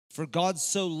For God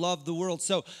so loved the world.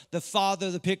 So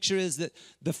the picture is that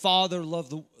the Father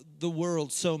loved the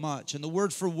world so much. And the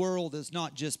word for world is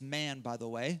not just man, by the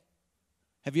way.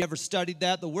 Have you ever studied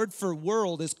that? The word for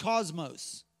world is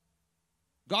cosmos.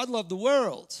 God loved the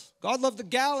world. God loved the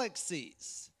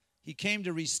galaxies. He came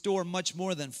to restore much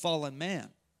more than fallen man.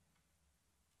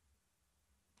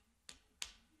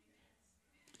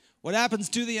 What happens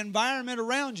to the environment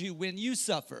around you when you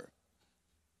suffer?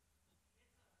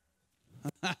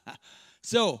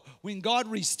 So, when God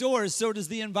restores, so does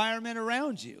the environment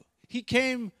around you. He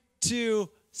came to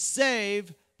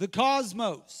save the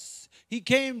cosmos. He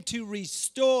came to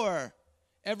restore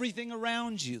everything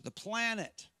around you, the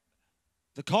planet,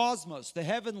 the cosmos, the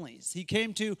heavenlies. He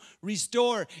came to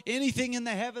restore anything in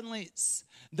the heavenlies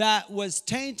that was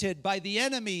tainted by the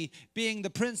enemy being the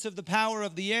prince of the power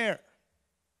of the air.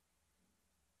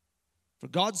 For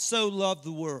God so loved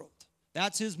the world.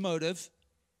 That's his motive.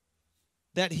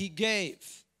 That he gave.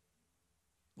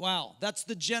 Wow, that's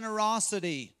the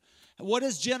generosity. What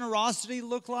does generosity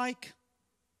look like?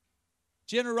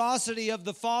 Generosity of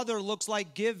the Father looks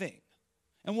like giving.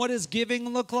 And what does giving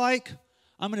look like?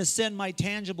 I'm going to send my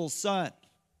tangible son.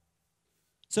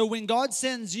 So when God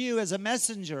sends you as a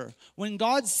messenger, when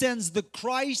God sends the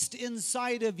Christ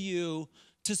inside of you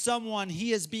to someone,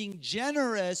 he is being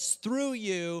generous through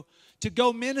you to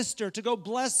go minister, to go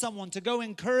bless someone, to go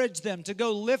encourage them, to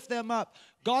go lift them up.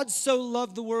 God so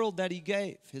loved the world that he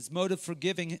gave. His motive for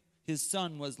giving his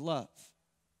son was love.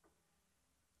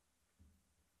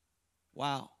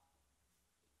 Wow.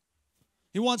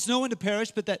 He wants no one to perish,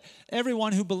 but that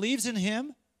everyone who believes in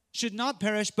him should not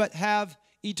perish, but have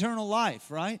eternal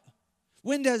life, right?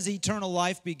 When does eternal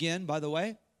life begin, by the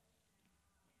way?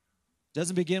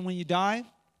 Doesn't begin when you die?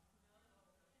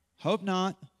 Hope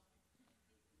not.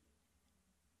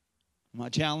 Am I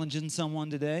challenging someone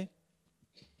today?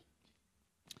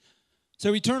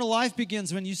 So eternal life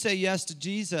begins when you say yes to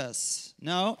Jesus.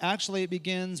 No, actually it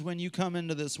begins when you come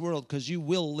into this world, because you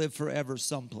will live forever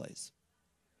someplace.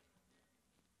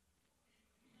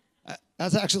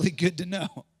 That's actually good to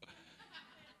know.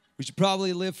 We should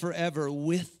probably live forever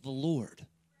with the Lord.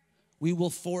 We will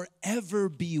forever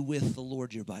be with the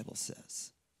Lord, your Bible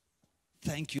says.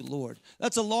 Thank you, Lord.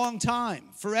 That's a long time,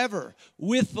 forever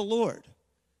with the Lord.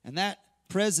 And that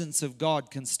presence of God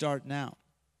can start now.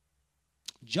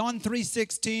 John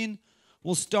 3:16,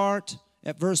 we'll start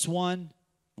at verse 1, and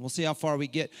we'll see how far we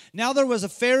get. Now there was a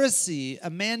Pharisee,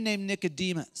 a man named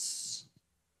Nicodemus,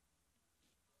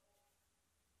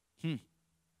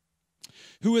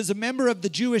 who was a member of the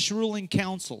Jewish ruling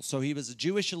council. So he was a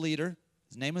Jewish leader.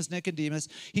 His name was Nicodemus.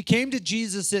 He came to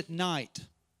Jesus at night.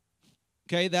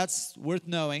 Okay, that's worth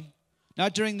knowing.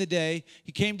 Not during the day.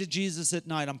 He came to Jesus at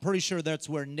night. I'm pretty sure that's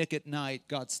where Nick at Night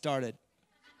got started.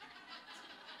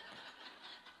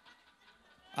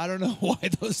 I don't know why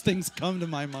those things come to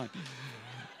my mind.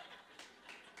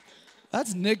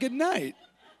 That's Nick at Night.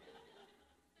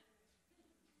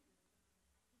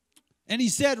 And he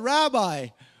said, Rabbi,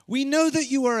 we know that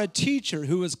you are a teacher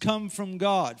who has come from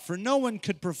God, for no one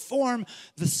could perform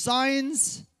the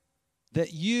signs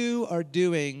that you are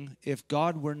doing if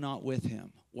God were not with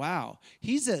him. Wow.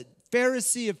 He's a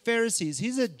Pharisee of Pharisees.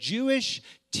 He's a Jewish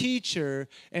teacher,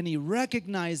 and he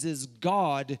recognizes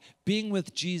God being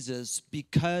with Jesus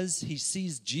because he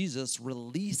sees Jesus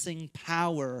releasing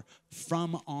power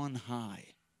from on high.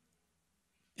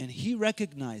 And he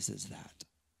recognizes that.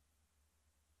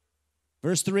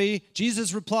 Verse 3,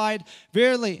 Jesus replied,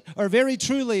 very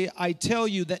truly, I tell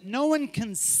you that no one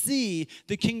can see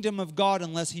the kingdom of God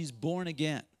unless he's born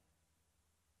again.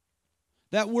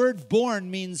 That word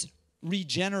born means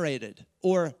regenerated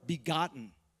or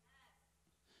begotten.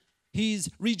 He's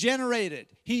regenerated.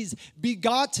 He's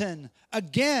begotten.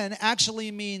 Again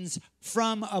actually means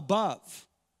from above.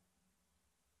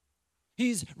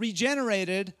 He's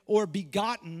regenerated or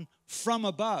begotten from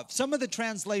above. Some of the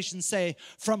translations say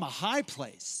from a high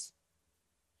place.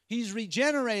 He's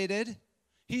regenerated,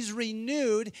 he's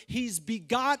renewed, he's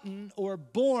begotten or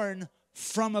born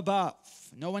from above.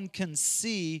 No one can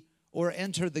see or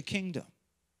enter the kingdom.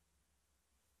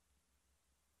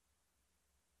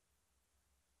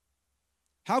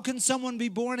 How can someone be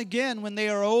born again when they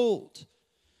are old?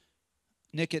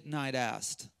 Nick at Night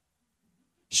asked.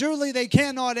 Surely they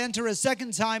cannot enter a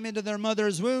second time into their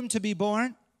mother's womb to be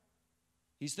born.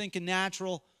 He's thinking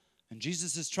natural, and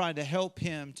Jesus is trying to help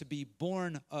him to be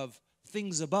born of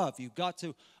things above. You've got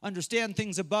to understand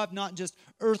things above, not just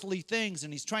earthly things.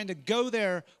 And he's trying to go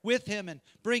there with him and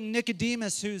bring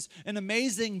Nicodemus, who's an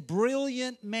amazing,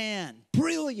 brilliant man.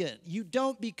 Brilliant. You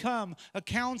don't become a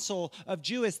council of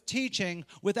Jewish teaching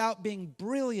without being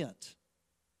brilliant.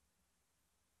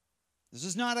 This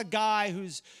is not a guy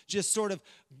who's just sort of,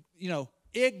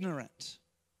 ignorant.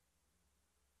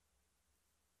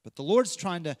 But the Lord's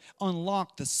trying to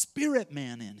unlock the spirit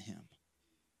man in him.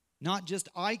 Not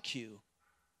just IQ,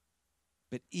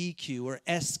 but EQ or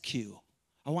SQ.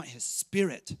 I want his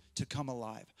spirit to come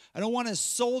alive. I don't want his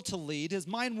soul to lead. His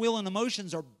mind, will, and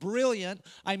emotions are brilliant.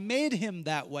 I made him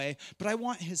that way, but I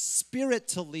want his spirit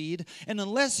to lead. And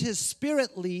unless his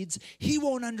spirit leads, he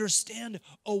won't understand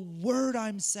a word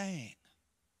I'm saying.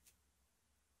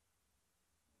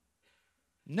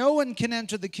 No one can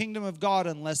enter the kingdom of God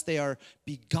unless they are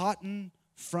begotten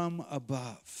from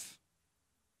above.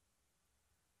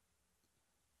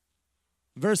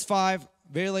 Verse 5,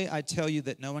 verily I tell you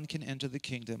that no one can enter the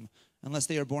kingdom unless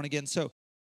they are born again.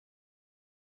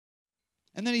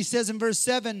 And then he says in verse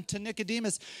 7 to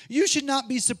Nicodemus, you should not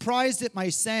be surprised at my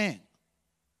saying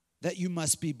that you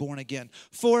must be born again.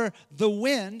 For the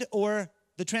wind, or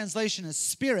the translation is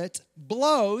spirit,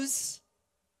 blows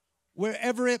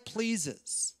wherever it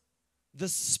pleases. The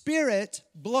Spirit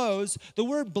blows. The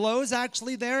word blows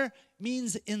actually there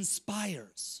means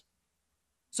inspires.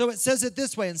 So it says it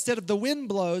this way. Instead of the wind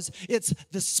blows, it's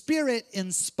the Spirit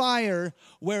inspire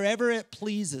wherever it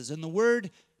pleases. And the word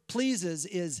pleases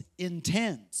is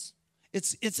intends.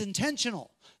 It's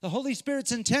intentional. The Holy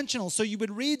Spirit's intentional. So you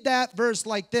would read that verse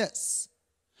like this.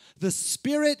 The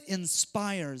Spirit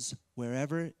inspires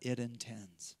wherever it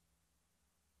intends.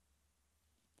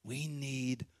 We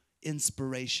need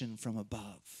inspiration from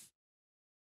above.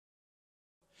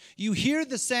 You hear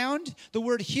the sound? The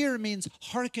word hear means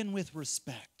hearken with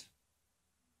respect.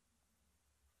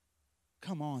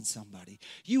 Come on, somebody.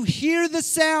 You hear the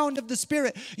sound of the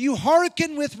Spirit. You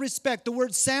hearken with respect. The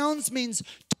word sounds means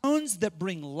tones that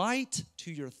bring light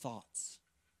to your thoughts.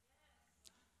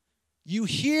 You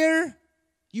hear,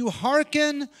 you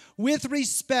hearken with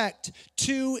respect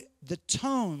to the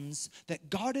tones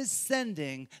that God is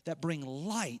sending that bring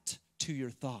light to your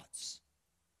thoughts.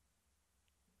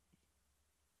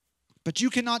 But you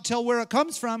cannot tell where it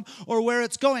comes from or where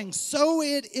it's going. So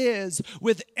it is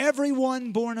with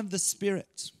everyone born of the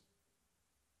Spirit.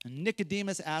 And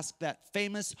Nicodemus asked that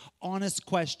famous, honest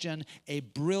question. A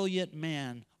brilliant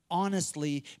man,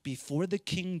 honestly, before the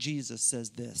King Jesus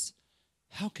says this,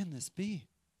 how can this be?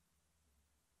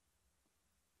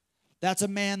 That's a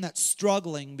man that's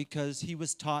struggling because he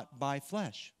was taught by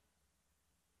flesh.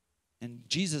 And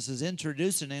Jesus is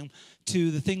introducing him to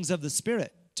the things of the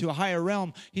Spirit, to a higher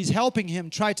realm. He's helping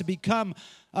him try to become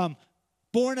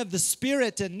born of the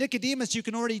Spirit. And Nicodemus, you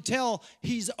can already tell,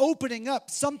 he's opening up.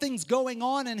 Something's going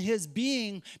on in his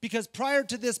being, because prior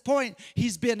to this point,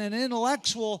 he's been an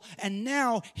intellectual, and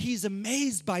now he's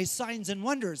amazed by signs and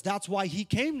wonders. That's why he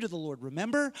came to the Lord.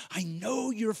 Remember, I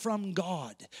know you're from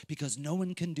God, because no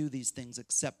one can do these things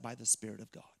except by the Spirit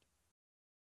of God.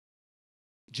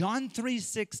 John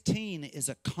 3:16 is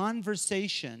a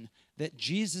conversation that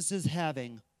Jesus is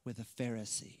having with a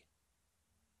Pharisee.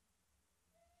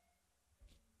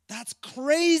 That's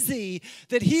crazy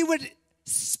that he would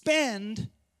spend,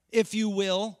 if you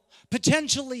will,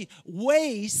 potentially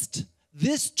waste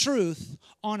this truth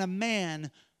on a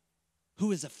man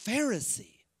who is a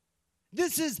Pharisee.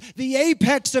 This is the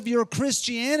apex of your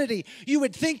Christianity. You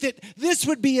would think that this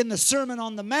would be in the Sermon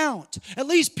on the Mount. At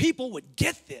least people would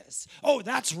get this. Oh,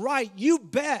 that's right. You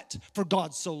bet, for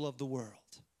God so loved the world.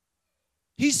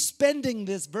 He's spending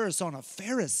this verse on a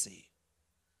Pharisee.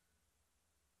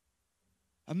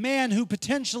 A man who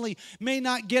potentially may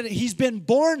not get it. He's been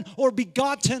born or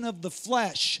begotten of the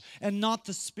flesh and not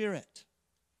the Spirit.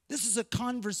 This is a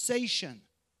conversation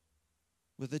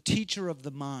with a teacher of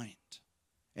the mind.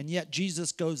 And yet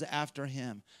Jesus goes after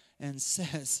him and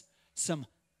says some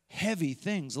heavy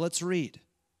things. Let's read.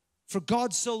 For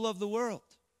God so loved the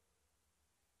world.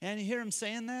 And you hear him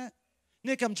saying that?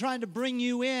 Nick, I'm trying to bring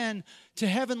you in to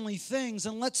heavenly things.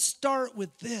 And let's start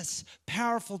with this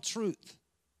powerful truth.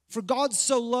 For God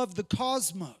so loved the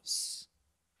cosmos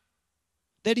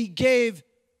that he gave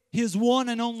his one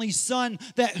and only Son,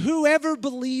 that whoever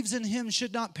believes in him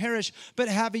should not perish, but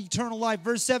have eternal life.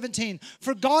 Verse 17,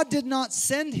 for God did not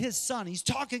send his Son. He's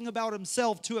talking about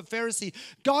himself to a Pharisee.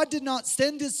 God did not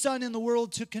send his Son in the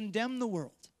world to condemn the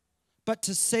world, but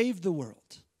to save the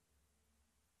world.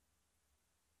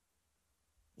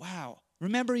 Wow.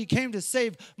 Remember, he came to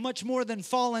save much more than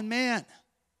fallen man.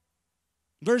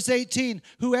 Verse 18,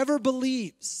 whoever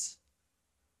believes,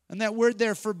 and that word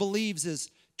there for believes is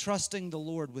trusting the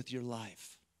Lord with your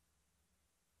life.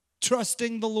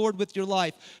 Trusting the Lord with your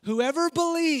life. Whoever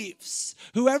believes,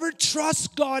 whoever trusts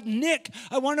God, Nick,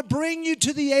 I want to bring you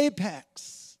to the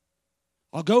apex.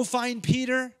 I'll go find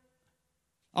Peter.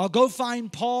 I'll go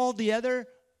find Paul, the other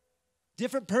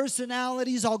different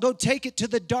personalities. I'll go take it to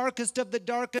the darkest of the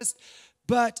darkest.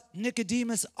 But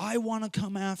Nicodemus, I want to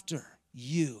come after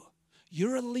you.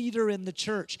 You're a leader in the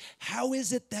church. How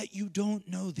is it that you don't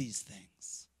know these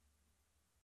things?